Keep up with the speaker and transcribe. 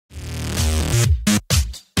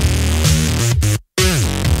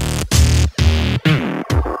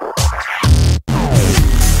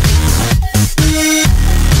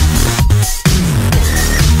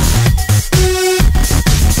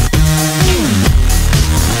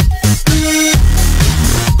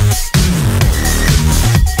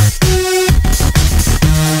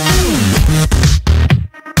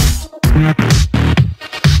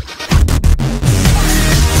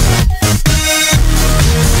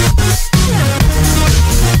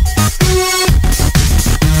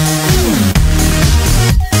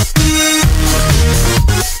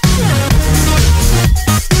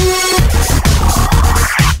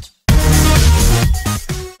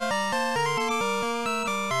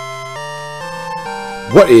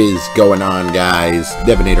What is going on, guys?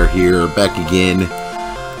 Devinator here, back again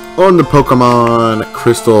on the Pokemon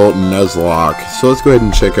Crystal Nuzlocke. So let's go ahead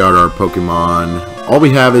and check out our Pokemon. All we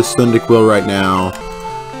have is Cyndaquil right now.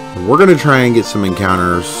 We're going to try and get some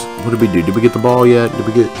encounters. What did we do? Did we get the ball yet? Did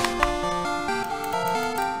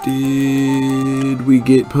we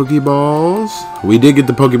get Pokeballs? We did get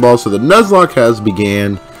the Pokeballs, so the Nuzlocke has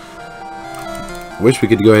began. Wish we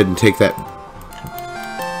could go ahead and take that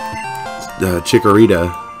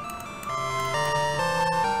Chikorita.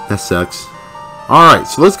 That sucks. Alright,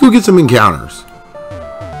 so let's go get some encounters.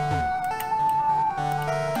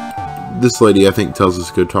 This lady, I think, tells us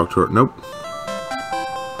to go talk to her. Nope.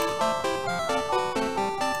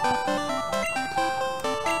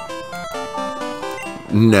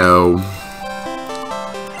 No.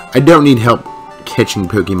 I don't need help catching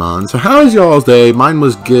Pokemon. So how is y'all's day? Mine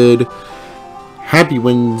was good. Happy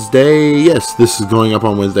Wednesday. Yes, this is going up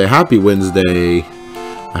on Wednesday. Happy Wednesday.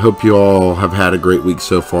 I hope you all have had a great week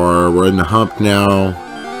so far. We're in the hump now.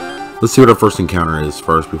 Let's see what our first encounter is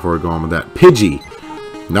first before we go on with that. Pidgey.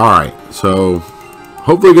 Alright, so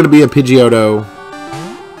hopefully going to be a Pidgeotto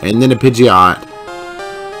and then a Pidgeot.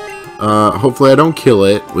 Hopefully I don't kill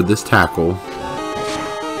it with this tackle.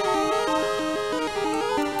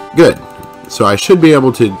 Good. So I should be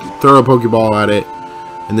able to throw a Pokeball at it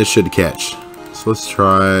and this should catch. So let's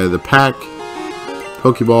try the pack,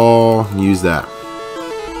 Pokeball, use that.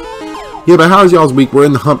 Yeah, but how's y'all's week? We're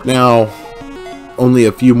in the hump now. Only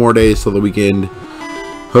a few more days till the weekend.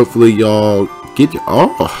 Hopefully y'all get your...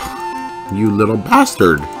 Oh, you little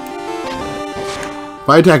bastard. If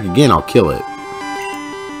I attack again, I'll kill it.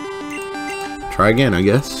 Try again, I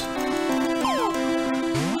guess.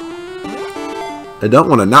 I don't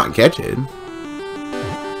want to not catch it.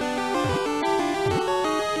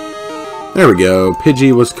 There we go.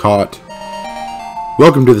 Pidgey was caught.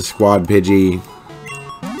 Welcome to the squad, Pidgey.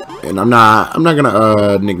 And I'm not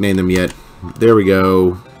gonna nickname them yet. There we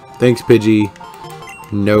go. Thanks, Pidgey.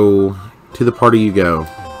 No, to the party you go.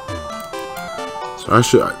 So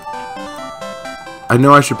I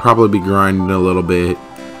know I should probably be grinding a little bit.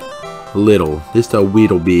 Just a wee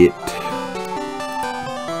bit.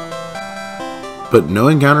 But no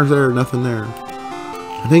encounters there, nothing there.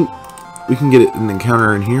 I think we can get an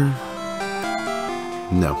encounter in here.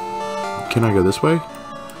 No. Can I go this way?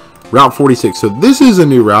 Route 46. So this is a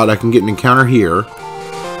new route. I can get an encounter here.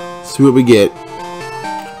 See what we get.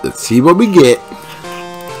 Let's see what we get.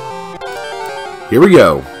 Here we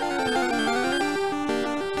go.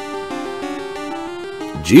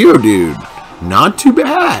 Geodude. Not too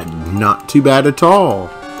bad. Not too bad at all.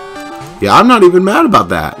 Yeah, I'm not even mad about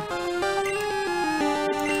that.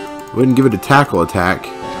 Wouldn't give it a tackle attack.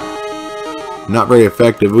 Not very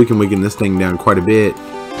effective. We can weaken this thing down quite a bit.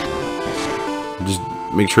 Just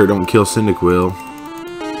make sure it don't kill Cyndaquil.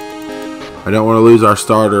 I don't want to lose our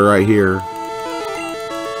starter right here.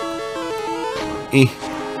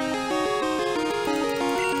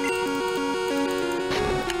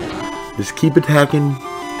 Just keep attacking.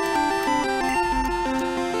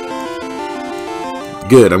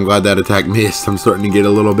 Good. I'm glad that attack missed. I'm starting to get a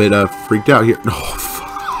little bit freaked out here. Oh,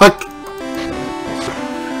 fuck.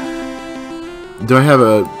 Do I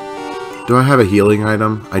have a healing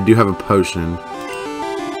item? I do have a potion.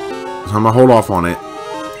 So I'm gonna hold off on it.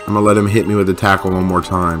 I'm gonna let him hit me with the tackle one more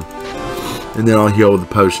time. And then I'll heal with the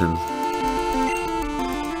potion.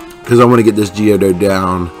 Because I want to get this Geodude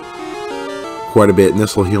down quite a bit. And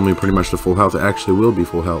this will heal me pretty much to full health. It actually will be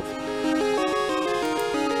full health.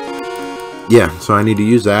 Yeah, so I need to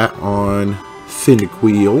use that on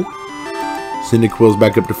Cyndaquil. Cyndaquil's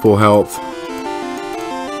back up to full health.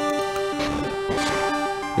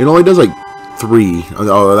 It only does like 3.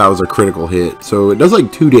 Oh, that was a critical hit. So it does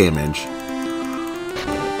like 2 damage.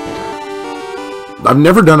 I've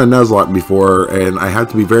never done a Nuzlocke before, and I have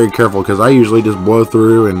to be very careful because I usually just blow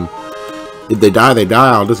through, and if they die, they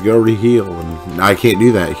die. I'll just go re-heal, and I can't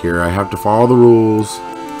do that here. I have to follow the rules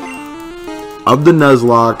of the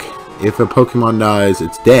Nuzlocke. If a Pokemon dies,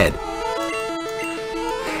 it's dead.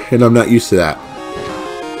 And I'm not used to that.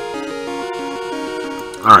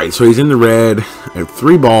 Alright, so he's in the red. I have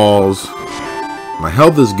 3 balls. My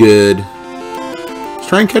health is good. Let's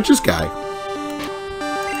try and catch this guy.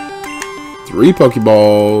 3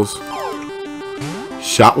 Pokeballs.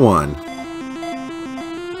 Shot 1.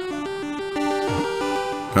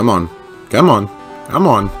 Come on. Come on. Come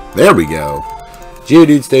on. There we go.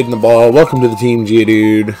 Geodude stayed in the ball. Welcome to the team,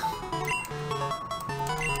 Geodude.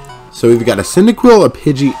 So we've got a Cyndaquil, a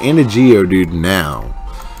Pidgey, and a Geodude now.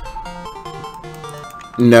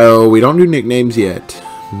 No, we don't do nicknames yet.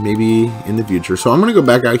 Maybe in the future. So I'm going to go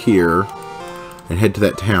back out here and head to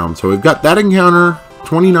that town. So we've got that encounter.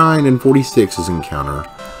 29 and 46 is encounter.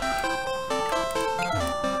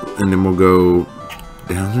 And then we'll go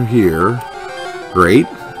down through here. Great.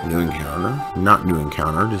 New encounter. Not new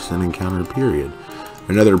encounter, just an encounter period.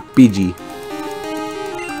 Another Pidgey.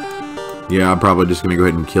 Yeah, I'm probably just going to go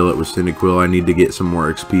ahead and kill it with Cyndaquil. I need to get some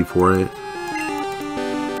more XP for it.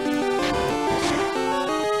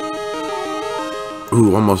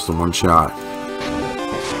 Ooh, almost a one shot.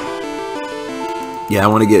 Yeah, I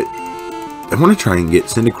want to try and get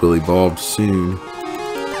Cyndaquil evolved soon.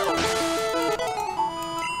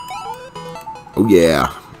 Oh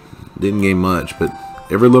yeah. Didn't gain much, but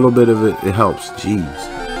every little bit of it helps. Jeez.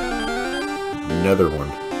 Another one.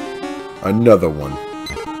 Another one.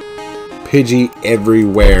 Pidgey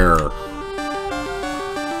everywhere.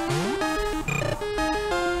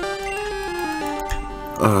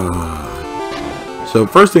 So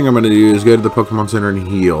first thing I'm going to do is go to the Pokemon Center and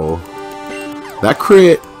heal. That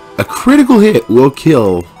a critical hit will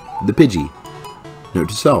kill the Pidgey. Note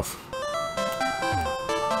to self.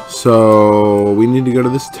 So we need to go to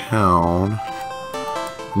this town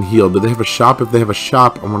and heal. Do they have a shop? If they have a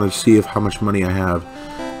shop, I want to see how much money I have.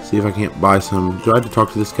 See if I can't buy some. Do I have to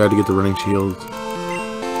talk to this guy to get the running shields?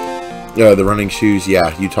 The running shoes.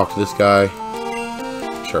 Yeah, you talk to this guy.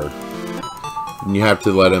 Sure. And you have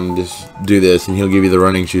to let him just do this, and he'll give you the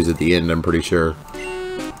running shoes at the end, I'm pretty sure.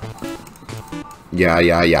 Yeah.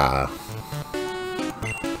 Yeah.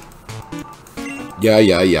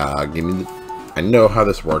 Give me the... I know how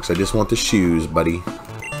this works. I just want the shoes, buddy.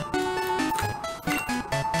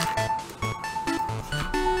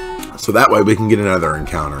 So that way we can get another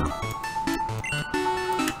encounter.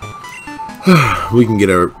 We can get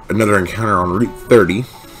another encounter on Route 30,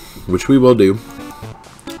 which we will do.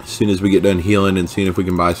 As soon as we get done healing and seeing if we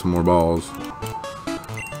can buy some more balls.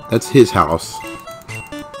 That's his house.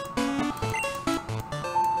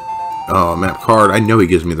 Oh, map card. I know he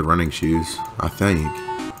gives me the running shoes. I think.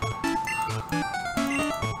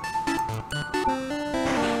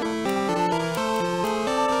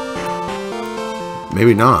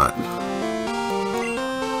 Maybe not.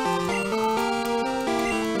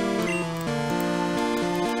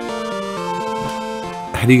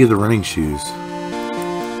 How do you get the running shoes?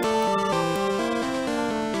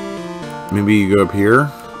 Maybe you go up here?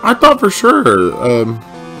 I thought for sure.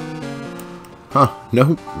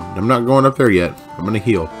 No. I'm not going up there yet. I'm gonna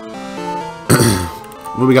heal.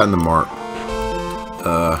 What do we got in the mart?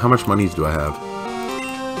 How much monies do I have?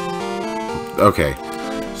 Okay.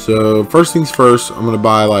 So, first things first, I'm gonna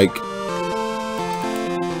buy, like,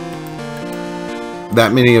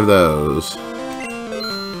 that many of those.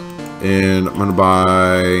 And I'm gonna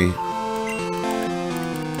buy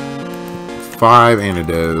 5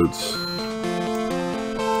 antidotes.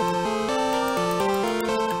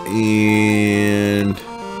 And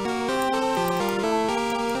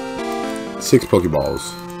 6 Pokeballs.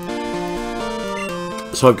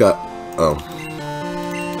 So I've got...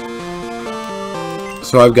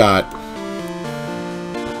 So I've got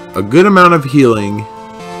a good amount of healing,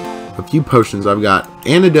 a few potions. I've got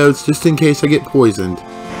antidotes just in case I get poisoned,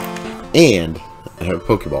 and I have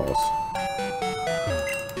Pokeballs.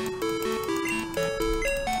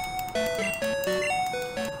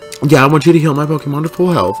 Yeah, I want you to heal my Pokemon to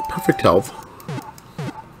full health, perfect health.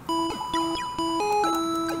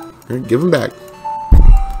 Here, give them back.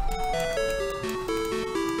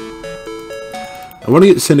 I want to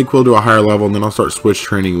get Cyndaquil to a higher level, and then I'll start switch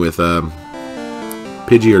training with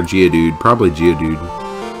Pidgey or Geodude. Probably Geodude.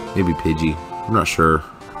 Maybe Pidgey. I'm not sure.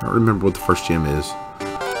 I don't remember what the first gym is.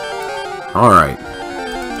 Alright.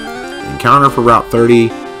 Encounter for Route 30.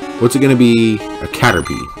 What's it going to be? A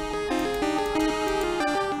Caterpie.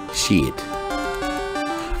 Shit.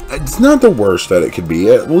 It's not the worst that it could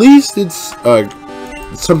be. At least it's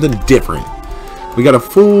something different. We got a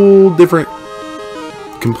full different,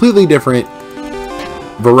 completely different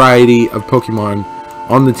variety of Pokemon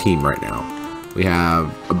on the team right now. We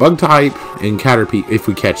have a bug type and Caterpie, if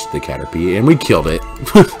we catch the Caterpie, and we killed it.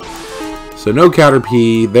 So no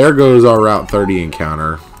Caterpie. There goes our Route 30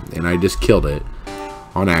 encounter, and I just killed it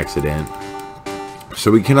on accident.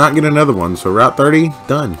 So we cannot get another one. So Route 30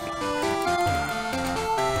 done.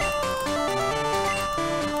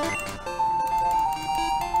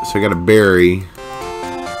 So I got a berry.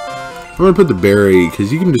 I'm gonna put the berry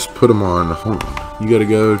because you can just put them on. Hold on. You gotta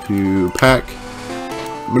go to pack.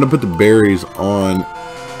 I'm gonna put the berries on.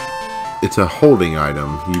 It's a holding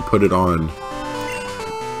item. You put it on.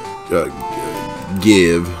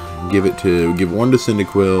 Give one to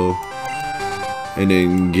Cyndaquil, and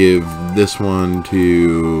then give this one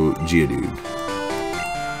to Geodude.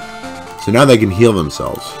 So now they can heal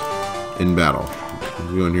themselves in battle.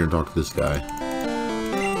 Let's go in here and talk to this guy.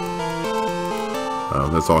 Oh,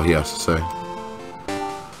 that's all he has to say.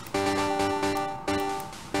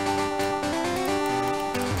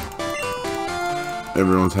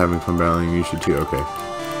 Everyone's having fun battling. You should too. Okay.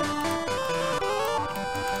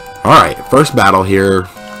 Alright, first battle here.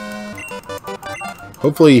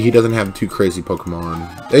 Hopefully he doesn't have too crazy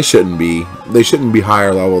Pokemon. They shouldn't be. They shouldn't be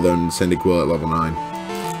higher level than Cyndaquil at level 9.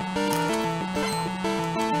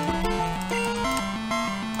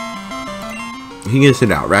 He can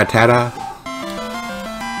send out Rattata.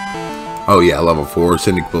 Oh yeah, level 4.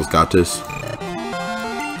 Cyndaquil's got this.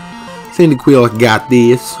 Cyndaquil got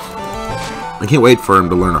this. I can't wait for him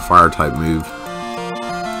to learn a fire type move.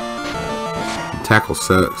 Tackle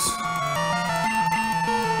sucks.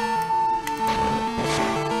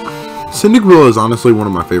 Cyndaquil is honestly one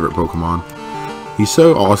of my favorite Pokemon. He's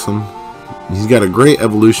so awesome. He's got a great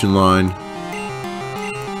evolution line.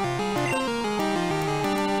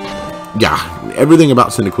 Yeah, everything about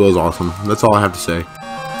Cyndaquil is awesome. That's all I have to say.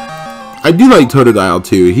 I do like Totodile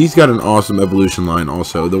too. He's got an awesome evolution line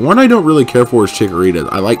also. The one I don't really care for is Chikorita.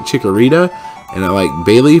 I like Chikorita and I like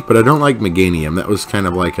Bayleaf, but I don't like Meganium. That was kind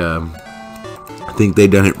of like a... I think they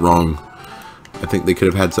done it wrong. I think they could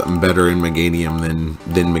have had something better in Meganium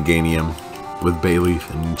than Meganium with Bayleaf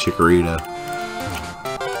and Chikorita.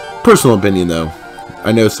 Personal opinion though.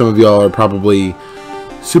 I know some of y'all are probably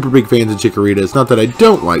super big fans of Chikorita. It's not that I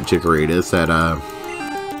don't like Chikorita. It's that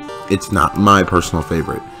it's not my personal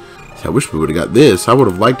favorite. I wish we would have got this. I would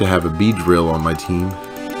have liked to have a Beedrill on my team.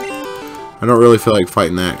 I don't really feel like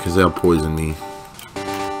fighting that because they'll poison me.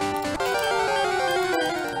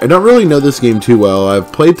 I don't really know this game too well.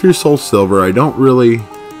 I've played through Soul Silver. I don't really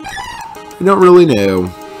know.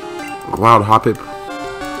 Wild Hoppip.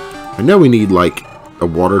 I know we need like a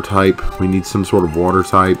water type. We need some sort of water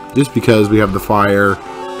type. Just because we have the fire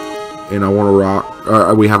and I want a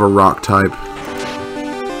rock. We have a rock type.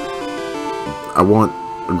 I want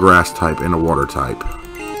a grass type and a water type.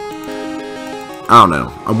 I don't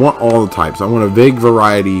know. I want all the types. I want a big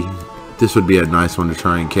variety. This would be a nice one to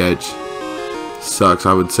try and catch. Sucks.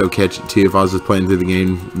 I would so catch it too if I was just playing through the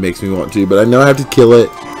game. It makes me want to, but I know I have to kill it.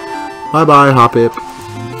 Bye bye, Hoppip.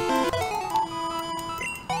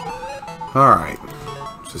 Alright.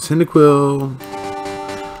 So Cyndaquil.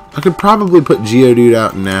 I could probably put Geodude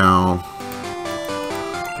out now.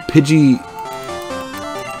 Pidgey.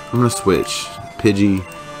 I'm gonna switch Pidgey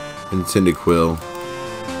and Cyndaquil.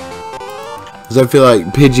 Because I feel like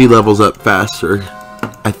Pidgey levels up faster.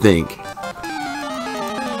 I think.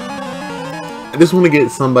 I just want to get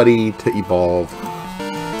somebody to evolve.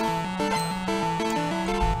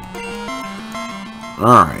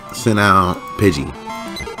 Alright, send out Pidgey.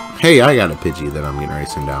 Hey, I got a Pidgey that I'm getting ready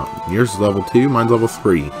to send out. Yours is level 2, mine's level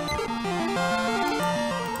 3.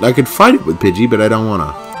 I could fight it with Pidgey, but I don't want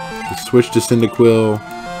to. Just switch to Cyndaquil.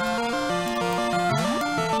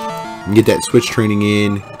 And get that switch training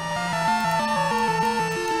in.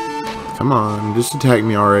 Come on, just attack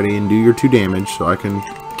me already and do your 2 damage so I can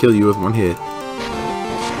kill you with 1 hit.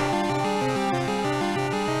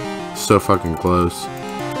 So fucking close.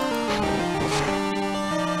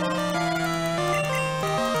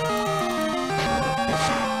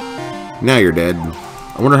 Now you're dead.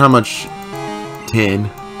 I wonder how much... 10.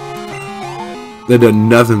 That done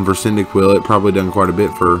nothing for Cyndaquil. It probably done quite a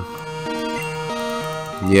bit for...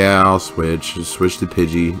 Yeah, I'll switch. Just switch to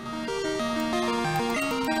Pidgey.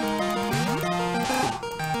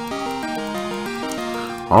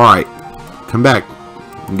 Alright. Come back.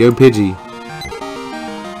 And go Pidgey.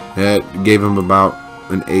 That gave him about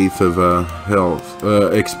an 1/8 of health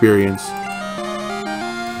experience.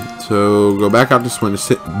 So go back out to swing to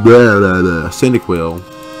Cyndaquil.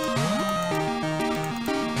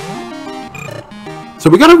 So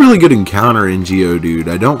we got a really good encounter in Geodude.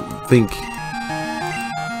 I don't think...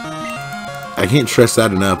 I can't stress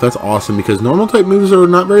that enough. That's awesome because normal type moves are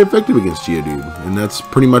not very effective against Geodude. And that's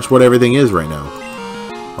pretty much what everything is right now.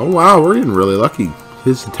 Oh wow, we're getting really lucky.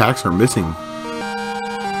 His attacks are missing.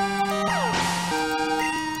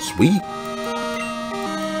 Sweet.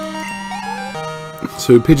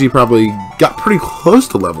 So Pidgey probably got pretty close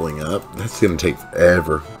to leveling up. That's going to take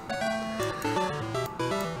forever.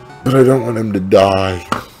 But I don't want him to die.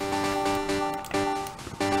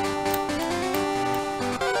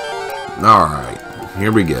 Alright,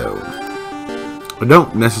 here we go. I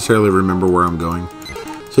don't necessarily remember where I'm going.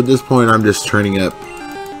 So at this point I'm just training up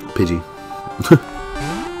Pidgey.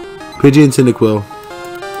 Pidgey and Cyndaquil.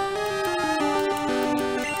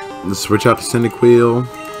 Let's switch out to Cyndaquil.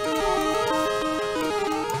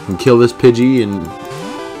 And kill this Pidgey and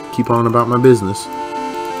keep on about my business.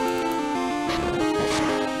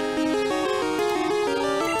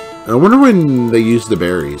 I wonder when they use the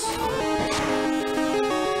berries.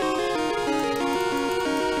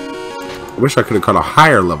 wish I could have caught a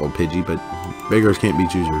higher level Pidgey, but beggars can't be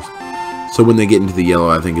choosers. So when they get into the yellow,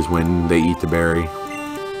 I think is when they eat the berry.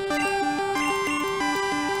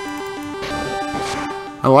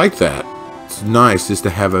 I like that. It's nice just to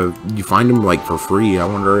have a. You find them like for free. I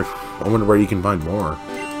wonder where you can find more.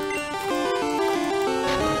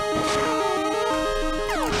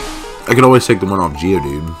 I could always take the one off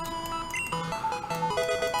Geodude.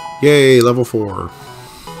 Yay, level 4.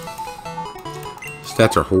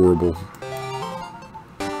 Stats are horrible.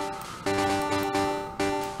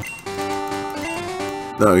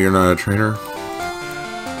 No, you're not a trainer?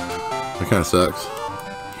 That kind of sucks.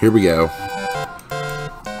 Here we go.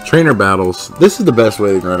 Trainer battles. This is the best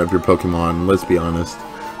way to grind up your Pokemon, let's be honest.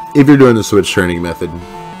 If you're doing the switch training method.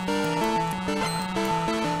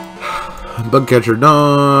 Bug catcher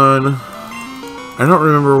done. I don't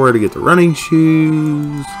remember where to get the running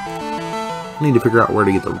shoes. I need to figure out where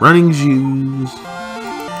to get the running shoes.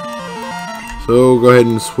 So go ahead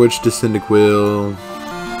and switch to Cyndaquil.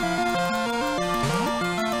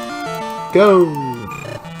 Go!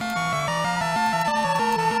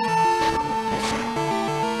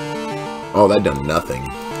 Oh, that done nothing.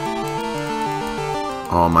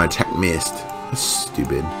 Oh, my attack missed. That's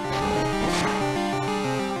stupid.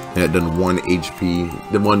 Yeah, it done 1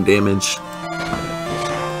 HP, did 1 damage.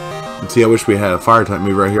 And see, I wish we had a fire type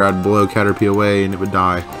move right here. I'd blow Caterpie away and it would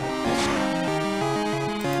die.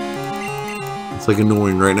 It's like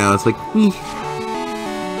annoying right now. It's like,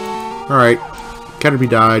 alright. Caterpie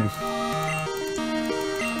died.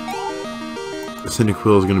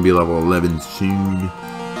 Cyndaquil is going to be level 11 soon.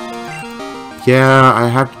 Yeah, I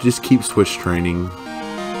have to just keep switch training.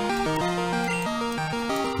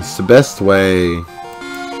 It's the best way.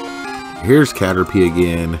 Here's Caterpie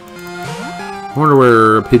again. I wonder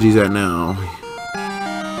where Pidgey's at now.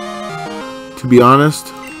 To be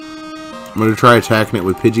honest, I'm going to try attacking it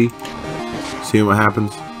with Pidgey. See what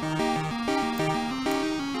happens.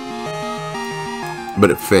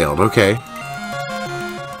 But it failed. Okay.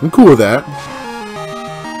 I'm cool with that.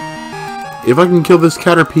 If I can kill this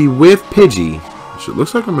Caterpie with Pidgey, which it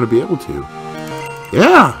looks like I'm going to be able to.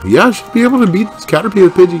 Yeah, I should be able to beat this Caterpie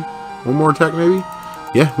with Pidgey. One more attack maybe?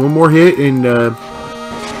 Yeah, one more hit and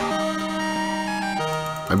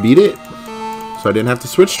I beat it. So I didn't have to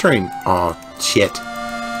switch train. Oh, shit.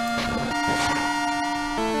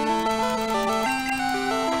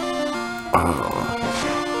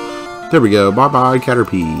 Oh. There we go. Bye-bye,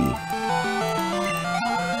 Caterpie.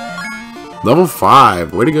 Level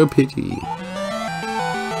 5. Way to go, Pidgey.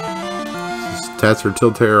 His stats are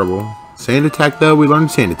still terrible. Sand attack, though. We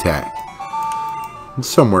learned sand attack. It's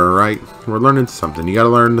somewhere, right? We're learning something. You gotta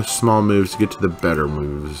learn the small moves to get to the better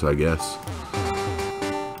moves, I guess.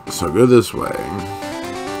 So go this way.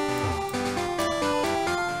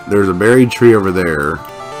 There's a buried tree over there.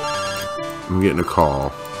 I'm getting a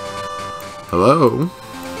call. Hello?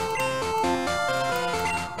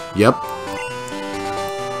 Yep.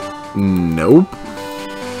 Nope.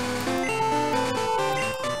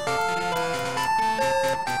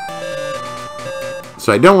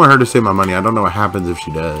 So I don't want her to save my money. I don't know what happens if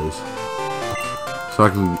she does. So I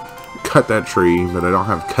can cut that tree that I don't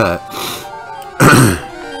have cut.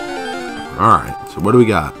 Alright, so what do we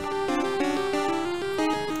got?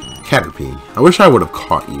 Caterpie. I wish I would have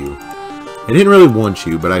caught you. I didn't really want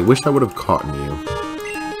you, but I wish I would have caught you.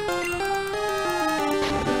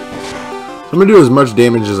 So I'm going to do as much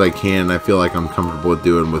damage as I can. I feel like I'm comfortable with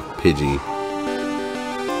doing with Pidgey.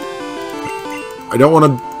 I don't want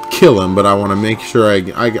to kill him, but I want to make sure I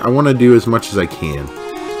want to do as much as I can.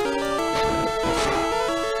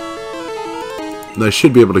 And I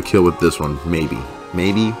should be able to kill with this one, maybe.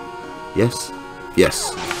 Maybe? Yes?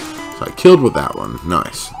 Yes. So I killed with that one.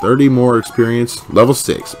 Nice. 30 more experience. Level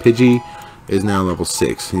 6. Pidgey is now level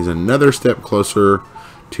 6. He's another step closer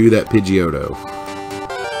to that Pidgeotto.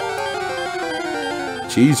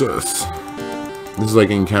 Jesus. This is like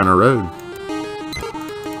Encounter Road.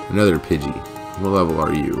 Another Pidgey. What level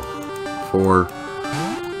are you? 4.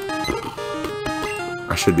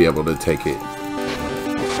 I should be able to take it.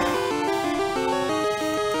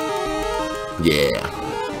 Yeah.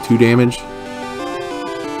 2 damage.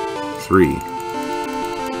 3.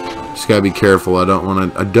 Just gotta be careful. I don't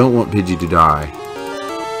want Pidgey to die.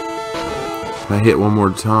 If I hit one more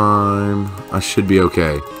time, I should be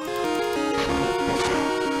okay.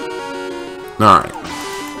 Alright.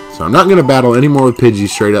 So I'm not gonna battle anymore with Pidgey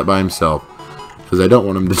straight up by himself. Because I don't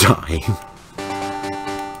want him to die.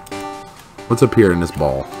 What's up here in this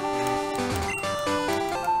ball?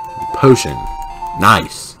 Potion.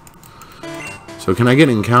 Nice. So can I get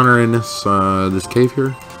an encounter in this this cave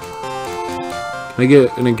here? Can I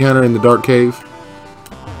get an encounter in the dark cave?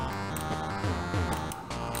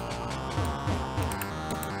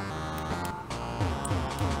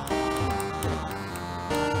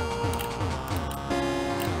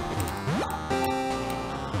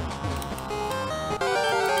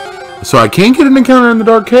 So I can get an encounter in the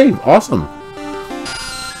Dark Cave. Awesome.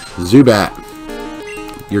 Zubat.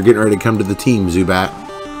 You're getting ready to come to the team, Zubat.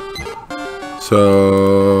 So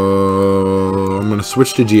I'm going to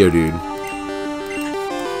switch to Geodude.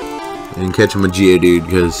 And catch him with Geodude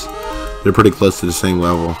because they're pretty close to the same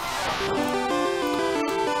level.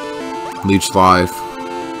 Leech Life.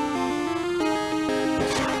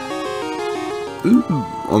 Ooh,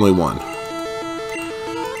 only one.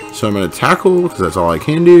 So I'm going to tackle because that's all I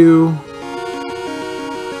can do.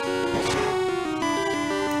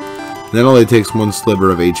 That only takes one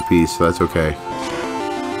sliver of HP, so that's okay.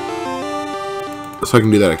 So I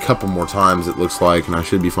can do that a couple more times, it looks like, and I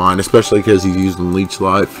should be fine, especially because he's using Leech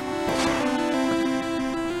Life.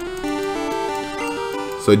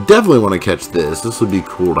 So I definitely want to catch this. This would be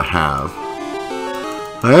cool to have.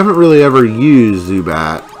 I haven't really ever used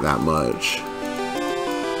Zubat that much.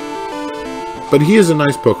 But he is a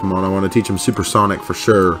nice Pokemon. I want to teach him Supersonic for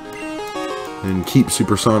sure. And keep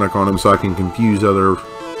Supersonic on him so I can confuse other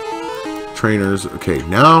trainers. Okay,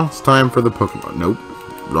 now it's time for the Pokemon. Nope,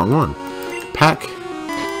 wrong one. Pack.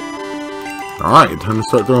 Alright, time to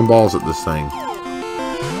start throwing balls at this thing.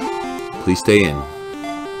 Please stay in.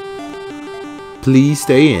 Please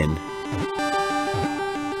stay in.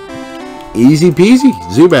 Easy peasy.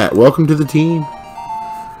 Zubat, welcome to the team.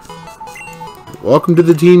 Welcome to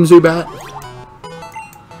the team, Zubat.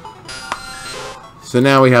 So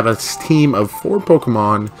now we have a team of 4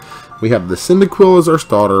 Pokemon. We have the Cyndaquil as our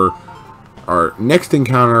starter. Our next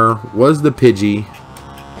encounter was the Pidgey.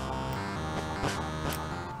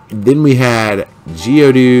 Then we had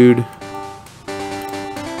Geodude.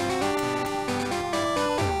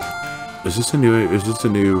 Is this a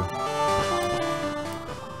new?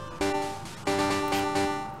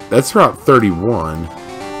 That's Route 31.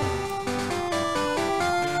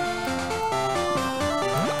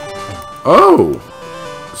 Oh!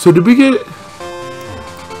 So did I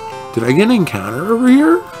get an encounter over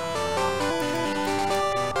here?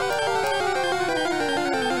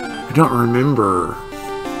 I don't remember.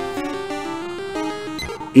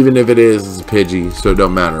 Even if it is, it's a Pidgey, so it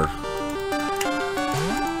don't matter.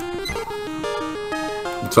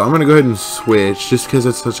 So I'm going to go ahead and switch, just because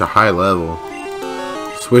it's such a high level.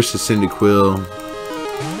 Switch to Cyndaquil.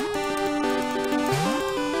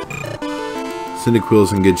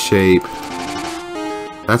 Cyndaquil's in good shape.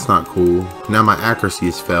 That's not cool. Now my accuracy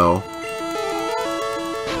is fell.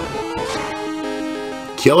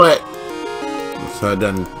 Kill it! So I've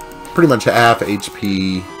done pretty much half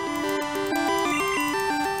HP.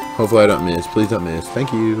 Hopefully I don't miss. Please don't miss.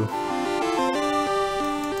 Thank you.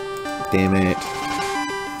 Damn it.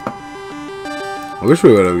 I wish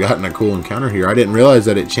we would have gotten a cool encounter here. I didn't realize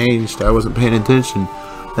that it changed. I wasn't paying attention.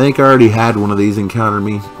 I think I already had one of these encounter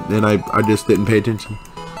me. Then I just didn't pay attention.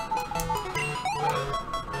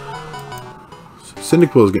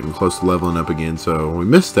 Cyndaquil is getting close to leveling up again, so we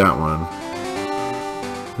missed that one.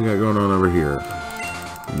 What we got going on over here?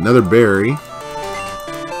 Another berry.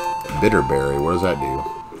 Bitter berry. What does that do?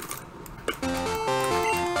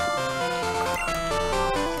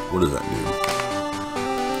 What does that do?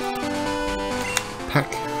 Pack.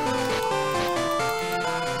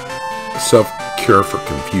 Self-cure for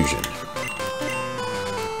confusion.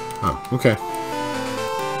 Oh, okay.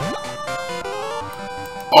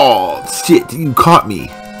 Oh, shit, you caught me.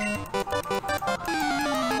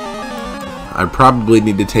 I probably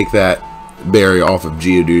need to take that berry off of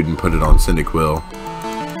Geodude and put it on Cyndaquil.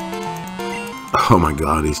 Oh my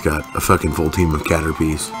god, he's got a fucking full team of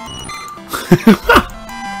Caterpies.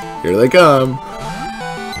 Here they come.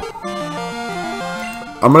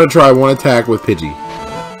 I'm gonna try one attack with Pidgey.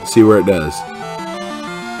 See where it does.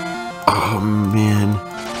 Oh man.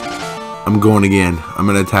 I'm going again. I'm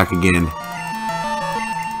gonna attack again.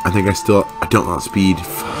 I think I don't want speed.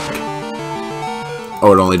 Fuck.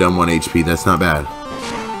 Oh, it only done 1 HP. That's not bad.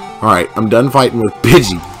 Alright, I'm done fighting with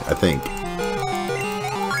Pidgey, I think.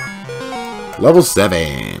 Level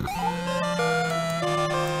 7.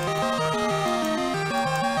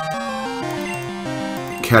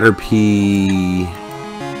 Caterpie.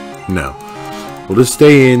 No. We'll just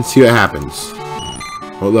stay in, see what happens.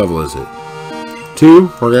 What level is it? 2.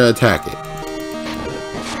 We're gonna attack it.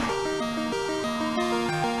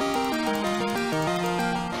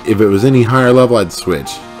 If it was any higher level, I'd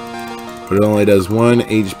switch. But it only does 1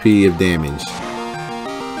 HP of damage.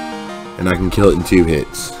 And I can kill it in 2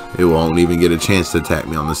 hits. It won't even get a chance to attack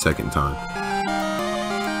me on the second time.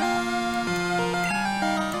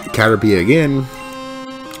 Caterpie again.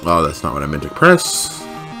 Oh, that's not what I meant to press.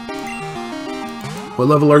 What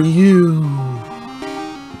level are you?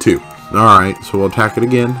 2. Alright, so we'll attack it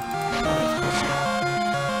again.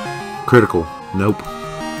 Critical. Nope.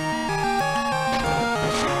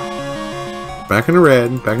 Back in the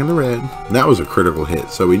red. Back in the red. And that was a critical hit.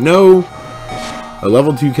 So we know a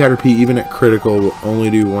level 2 Caterpie, even at critical, will only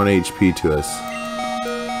do 1 HP to us.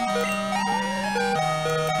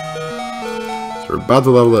 So we're about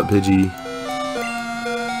to level up Pidgey.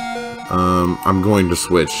 I'm going to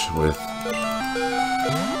switch with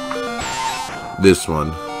this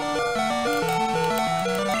one.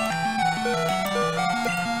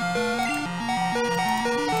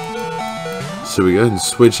 So we go ahead and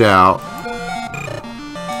switch out.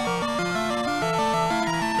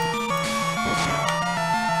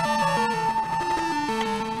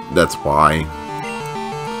 That's why.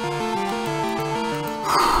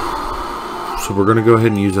 So we're gonna go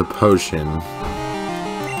ahead and use a potion.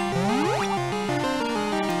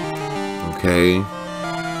 Okay.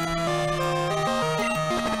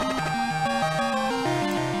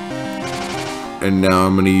 And now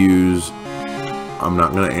I'm gonna use... I'm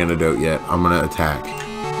not gonna antidote yet. I'm gonna attack.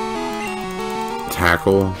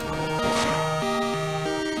 Tackle.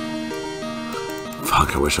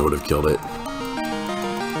 Fuck, I wish I would have killed it.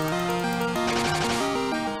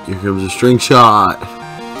 Here comes a string shot.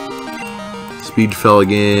 Speed fell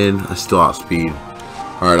again. I still outspeed.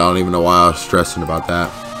 Alright, I don't even know why I was stressing about that.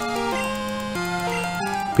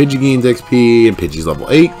 Pidgey gains XP, and Pidgey's level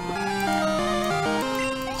 8.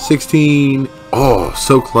 16. Oh,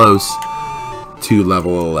 so close to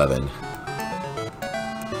level 11.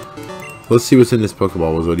 Let's see what's in this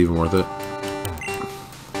Pokeball. Was it even worth it?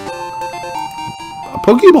 A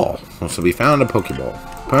Pokeball. So we found a Pokeball.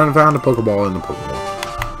 Found a Pokeball in the Pokeball.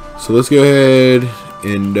 So let's go ahead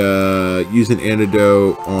and use an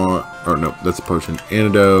antidote on... Or no, that's a potion.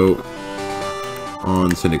 Antidote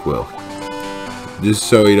on Cyndaquil. Just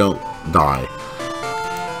so he don't die.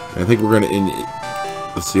 I think we're going to end...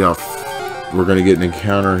 Let's see how... We're going to get an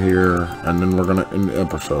encounter here, and then we're going to end the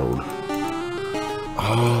episode.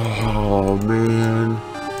 Oh, man.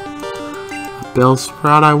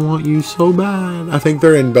 Bellsprout, I want you so bad. I think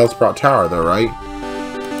they're in Bellsprout Tower, though, right?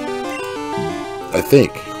 I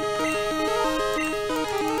think.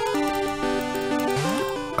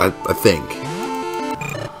 I think.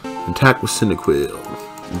 Attack with Cyndaquil.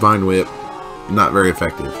 Vine Whip. Not very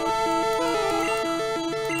effective.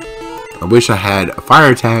 I wish I had a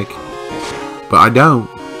fire attack. But I don't.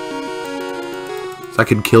 So I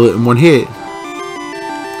could kill it in one hit.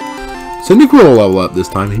 Cyndaquil will level up this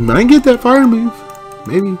time. He might get that fire move.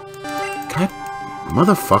 Maybe. God,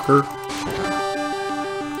 motherfucker.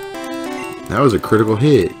 That was a critical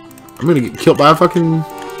hit. I'm gonna get killed by a fucking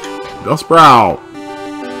Bellsprout.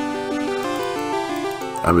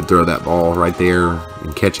 I would throw that ball right there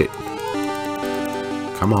and catch it.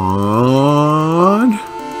 Come on.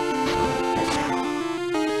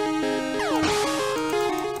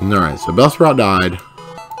 Alright, so Bellsprout died.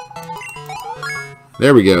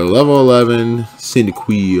 There we go. Level 11.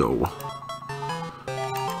 Cyndaquil.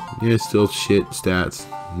 Yeah, still shit stats.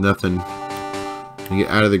 Nothing. Get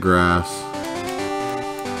out of the grass.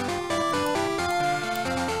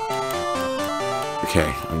 Okay,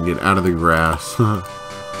 I can get out of the grass.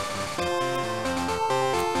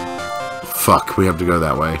 Fuck, we have to go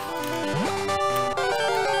that way.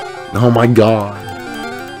 Oh my god.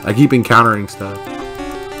 I keep encountering stuff.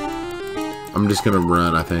 I'm just gonna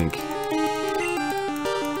run, I think.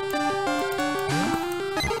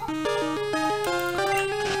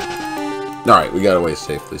 Alright, we got away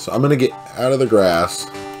safely. So I'm gonna get out of the grass.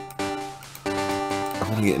 I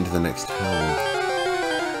wanna get into the next town.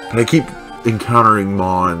 And I keep encountering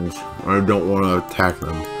Mons. I don't want to attack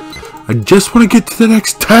them. I just want to get to the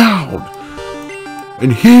next town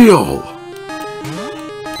and heal.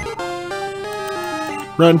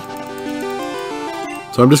 Run.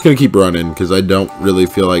 So I'm just going to keep running because I don't really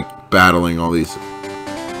feel like battling all these.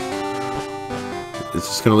 It's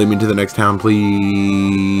just going to lead me to the next town,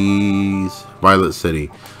 please. Violet City.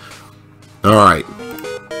 Alright.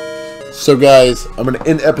 So guys, I'm going to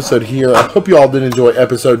end the episode here. I hope you all did enjoy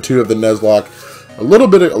episode 2 of the Nuzlocke. A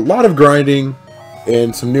lot of grinding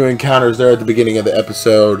and some new encounters there at the beginning of the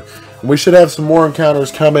episode. And we should have some more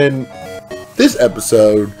encounters coming this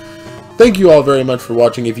episode. Thank you all very much for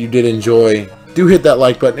watching. If you did enjoy, do hit that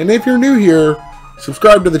like button. And if you're new here,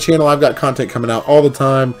 subscribe to the channel. I've got content coming out all the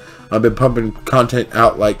time. I've been pumping content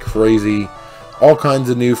out like crazy. All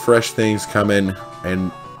kinds of new fresh things coming.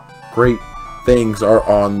 And great things are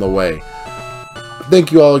on the way.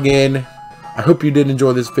 Thank you all again. I hope you did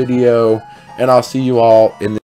enjoy this video. And I'll see you all in the